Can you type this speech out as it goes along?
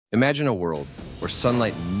Imagine a world where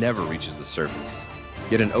sunlight never reaches the surface,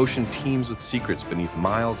 yet an ocean teems with secrets beneath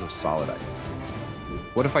miles of solid ice.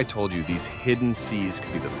 What if I told you these hidden seas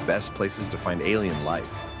could be the best places to find alien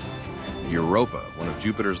life? Europa, one of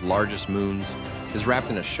Jupiter's largest moons, is wrapped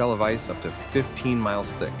in a shell of ice up to 15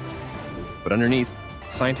 miles thick. But underneath,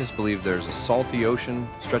 scientists believe there's a salty ocean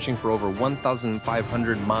stretching for over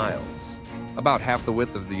 1,500 miles, about half the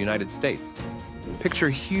width of the United States. Picture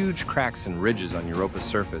huge cracks and ridges on Europa's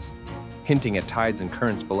surface, hinting at tides and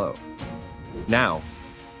currents below. Now,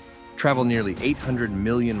 travel nearly 800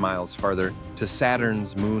 million miles farther to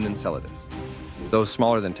Saturn's moon Enceladus. Though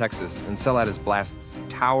smaller than Texas, Enceladus blasts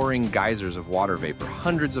towering geysers of water vapor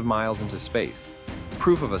hundreds of miles into space,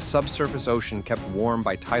 proof of a subsurface ocean kept warm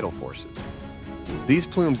by tidal forces. These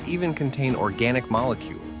plumes even contain organic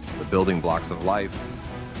molecules, the building blocks of life.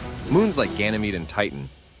 Moons like Ganymede and Titan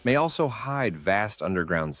may also hide vast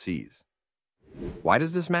underground seas. Why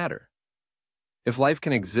does this matter? If life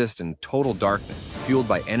can exist in total darkness, fueled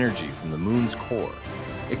by energy from the moon's core,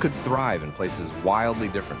 it could thrive in places wildly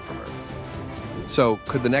different from Earth. So,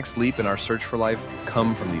 could the next leap in our search for life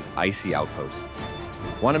come from these icy outposts?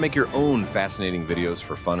 Want to make your own fascinating videos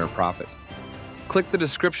for fun or profit? Click the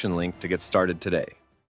description link to get started today.